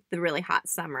through the really hot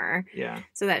summer. Yeah.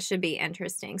 So that should be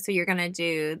interesting. So you're going to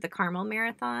do the Carmel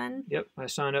Marathon? Yep. I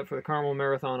signed up for the Carmel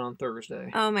Marathon on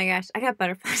Thursday. Oh my gosh. I got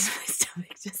butterflies in my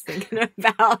stomach just thinking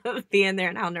about being there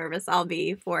and how nervous I'll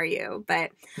be for you.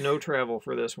 But no travel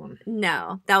for this one.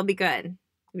 No, that'll be good.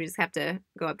 We just have to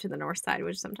go up to the north side,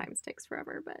 which sometimes takes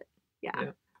forever, but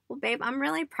yeah. Well, babe, I'm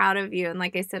really proud of you. And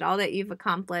like I said, all that you've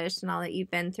accomplished and all that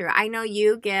you've been through. I know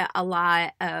you get a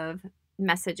lot of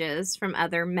messages from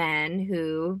other men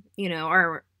who,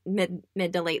 are mid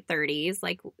to late 30s,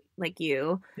 like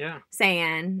you. Yeah.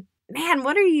 Saying, man,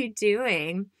 what are you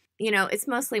doing? It's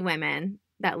mostly women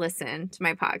that listen to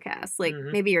my podcast. Like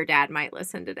maybe your dad might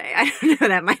listen today. I don't know.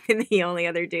 That might be the only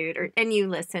other dude. And you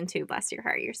listen too. Bless your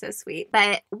heart. You're so sweet.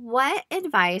 But what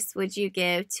advice would you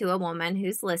give to a woman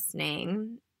who's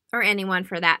listening, or anyone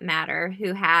for that matter,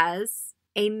 who has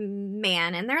a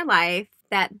man in their life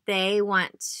that they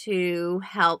want to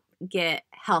help get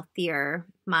healthier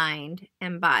mind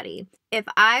and body? If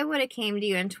I would have came to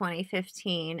you in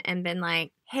 2015 and been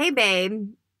like, hey, babe,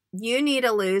 you need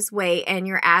to lose weight and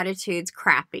your attitude's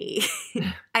crappy,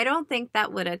 I don't think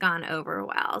that would have gone over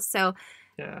well. So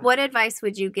what advice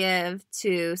would you give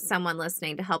to someone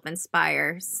listening to help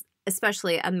inspire,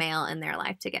 especially a male in their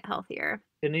life, to get healthier?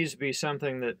 It needs to be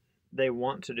something that they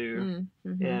want to do.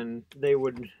 Mm-hmm. And they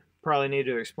would probably need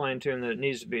to explain to them that it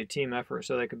needs to be a team effort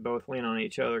so they could both lean on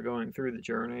each other going through the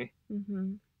journey.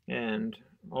 Mm-hmm. and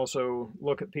also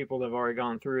look at people that have already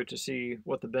gone through it to see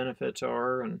what the benefits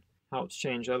are and how it's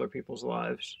changed other people's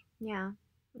lives. Yeah.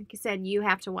 Like you said, you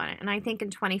have to want it. And I think in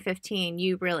 2015,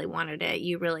 you really wanted it.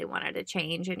 You really wanted a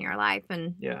change in your life.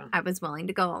 And Yeah. I was willing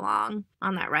to go along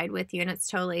on that ride with you. And it's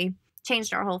totally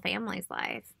changed our whole family's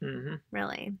life. Mm-hmm.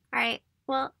 Really. All right.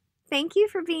 Well, thank you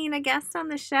for being a guest on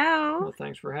the show. Well,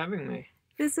 thanks for having me.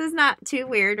 This was not too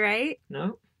weird, right?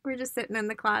 No. We're just sitting in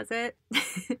the closet.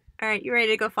 All right, you ready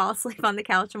to go fall asleep on the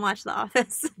couch and watch The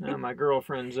Office? My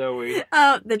girlfriend Zoe.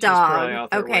 Oh, the dog.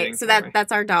 Okay, so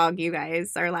that's our dog, you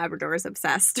guys. Our Labrador is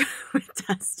obsessed with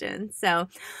Dustin. So,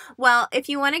 well, if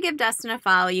you want to give Dustin a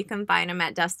follow, you can find him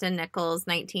at Dustin Nichols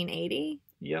 1980.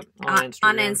 Yep,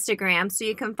 on Instagram. So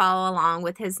you can follow along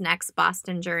with his next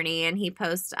Boston journey, and he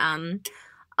posts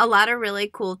a lot of really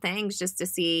cool things just to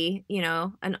see,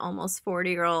 an almost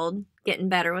 40-year-old getting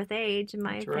better with age, in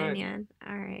my opinion.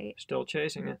 Right. All right. Still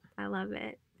chasing it. I love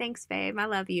it. Thanks, babe. I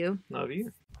love you. Love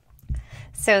you.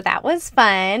 So that was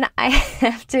fun. I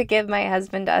have to give my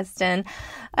husband, Dustin,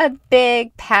 a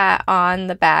big pat on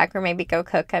the back, or maybe go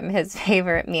cook him his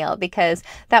favorite meal, because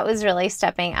that was really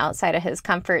stepping outside of his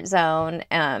comfort zone.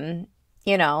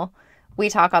 We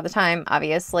talk all the time,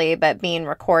 obviously, but being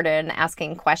recorded and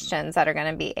asking questions that are going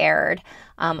to be aired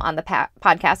on the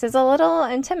podcast is a little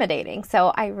intimidating. So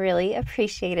I really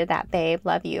appreciated that, babe.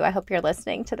 Love you. I hope you're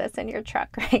listening to this in your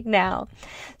truck right now.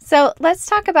 So let's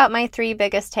talk about my 3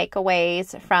 biggest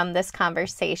takeaways from this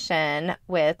conversation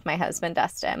with my husband,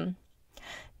 Dustin.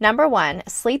 Number 1,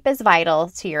 sleep is vital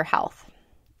to your health.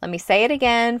 Let me say it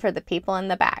again for the people in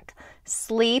the back.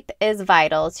 Sleep is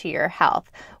vital to your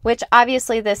health, which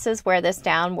obviously this is where this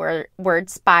downward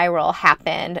spiral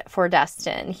happened for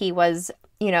Dustin. He was,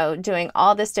 doing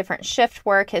all this different shift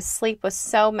work. His sleep was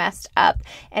so messed up,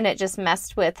 and it just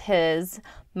messed with his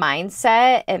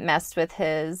mindset. It messed with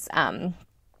his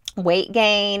weight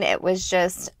gain. It was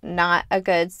just not a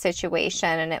good situation,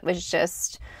 and it was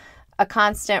just a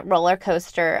constant roller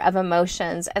coaster of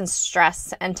emotions and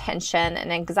stress and tension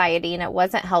and anxiety, and it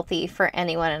wasn't healthy for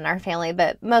anyone in our family,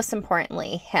 but most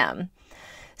importantly, him.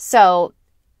 So,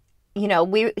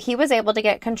 he was able to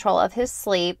get control of his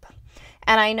sleep.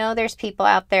 And I know there's people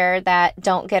out there that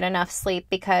don't get enough sleep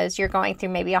because you're going through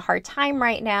maybe a hard time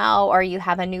right now, or you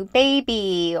have a new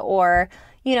baby, or,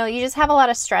 you just have a lot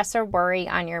of stress or worry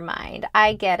on your mind.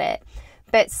 I get it.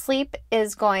 But sleep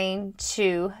is going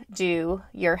to do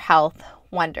your health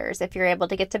wonders. If you're able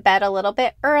to get to bed a little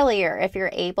bit earlier, if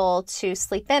you're able to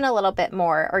sleep in a little bit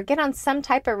more, or get on some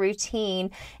type of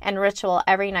routine and ritual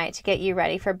every night to get you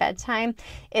ready for bedtime,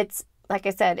 it's, like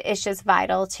I said, it's just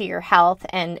vital to your health.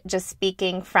 And just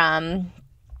speaking from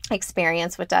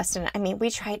experience with Dustin, we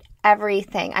tried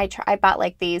everything. I bought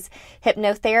like these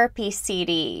hypnotherapy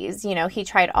CDs. He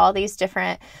tried all these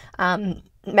different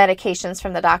medications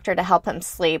from the doctor to help him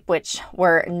sleep, which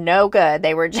were no good.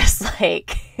 They were just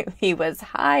like, he was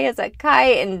high as a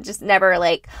kite and just never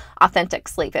like authentic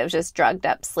sleep. It was just drugged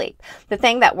up sleep. The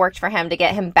thing that worked for him to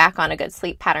get him back on a good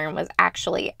sleep pattern was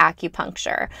actually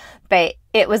acupuncture. But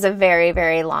it was a very,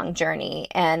 very long journey.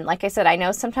 And like I said, I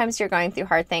know sometimes you're going through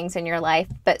hard things in your life,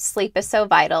 but sleep is so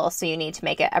vital. So you need to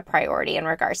make it a priority in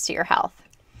regards to your health.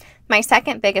 My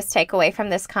second biggest takeaway from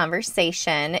this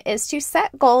conversation is to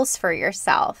set goals for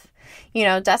yourself.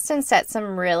 Dustin set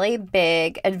some really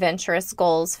big, adventurous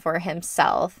goals for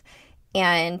himself,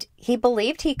 and he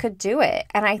believed he could do it.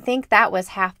 And I think that was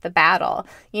half the battle.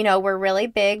 We're really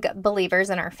big believers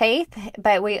in our faith,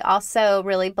 but we also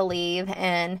really believe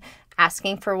in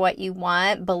asking for what you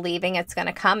want, believing it's going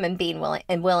to come, and being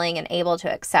willing and able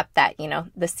to accept that,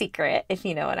 the secret, if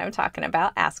you know what I'm talking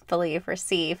about. Ask, believe,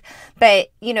 receive. But,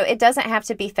 it doesn't have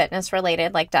to be fitness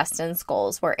related like Dustin's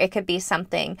goals, where it could be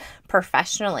something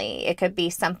professionally. It could be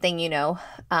something,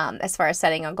 as far as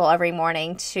setting a goal every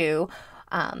morning to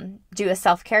do a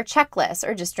self-care checklist,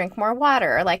 or just drink more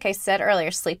water. Or like I said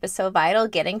earlier, sleep is so vital,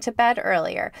 getting to bed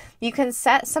earlier. You can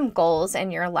set some goals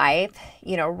in your life,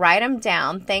 write them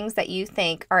down, things that you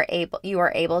think you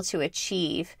are able to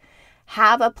achieve.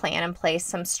 Have a plan in place,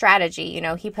 some strategy.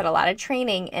 He put a lot of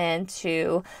training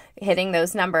into hitting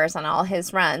those numbers on all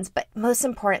his runs, but most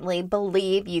importantly,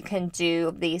 believe you can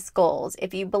do these goals.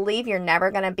 If you believe you're never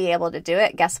going to be able to do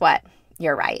it, guess what?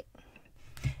 You're right.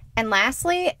 And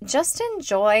lastly, just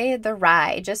enjoy the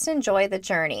ride. Just enjoy the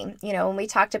journey. When we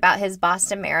talked about his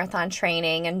Boston Marathon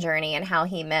training and journey and how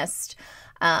he missed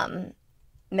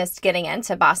missed getting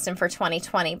into Boston for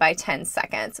 2020 by 10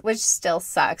 seconds, which still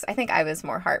sucks. I think I was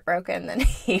more heartbroken than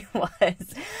he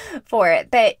was for it.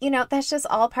 But, that's just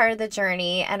all part of the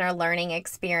journey and our learning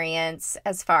experience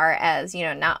as far as,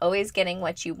 not always getting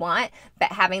what you want,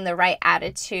 but having the right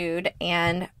attitude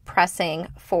and pressing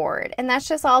forward. And that's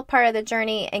just all part of the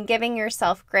journey, and giving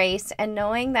yourself grace and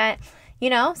knowing that,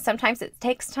 sometimes it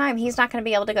takes time. He's not going to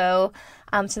be able to go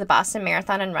to the Boston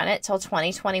Marathon and run it till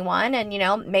 2021.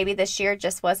 And, maybe this year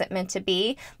just wasn't meant to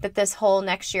be, but this whole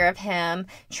next year of him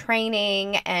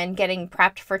training and getting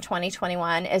prepped for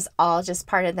 2021 is all just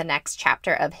part of the next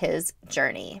chapter of his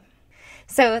journey.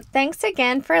 So thanks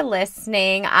again for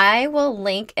listening. I will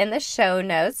link in the show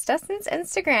notes Dustin's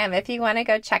Instagram if you want to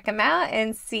go check him out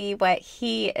and see what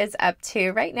he is up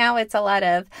to. Right now it's a lot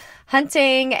of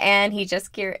hunting, and he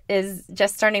is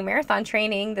just starting marathon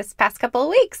training this past couple of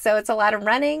weeks. So it's a lot of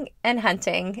running and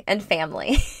hunting and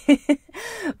family,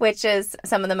 which is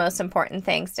some of the most important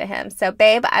things to him. So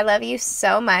babe, I love you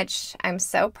so much. I'm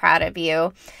so proud of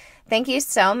you. Thank you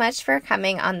so much for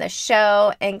coming on the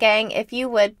show. And gang, if you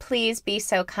would please be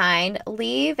so kind,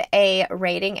 leave a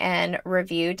rating and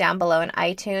review down below in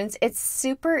iTunes. It's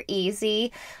super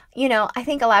easy. I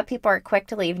think a lot of people are quick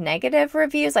to leave negative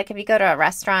reviews, like if you go to a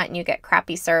restaurant and you get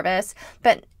crappy service.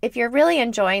 But if you're really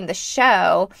enjoying the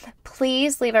show,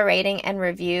 please leave a rating and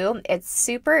review. It's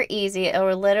super easy. It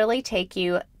will literally take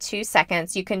you 2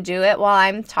 seconds. You can do it while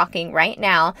I'm talking right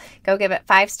now. Go give it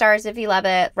 5 stars if you love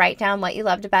it. Write down what you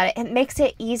loved about it. It makes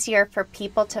it easier for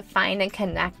people to find and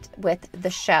connect with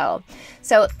the show.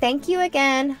 So thank you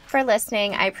again for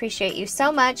listening. I appreciate you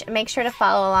so much. Make sure to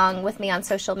follow along with me on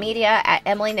social media at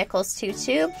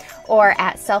EmilyNichols22 or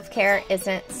at Self-Care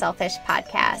Isn't Selfish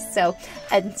Podcast. So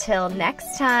until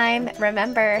next time,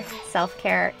 remember,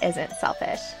 self-care isn't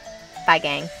selfish. Bye,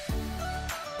 gang.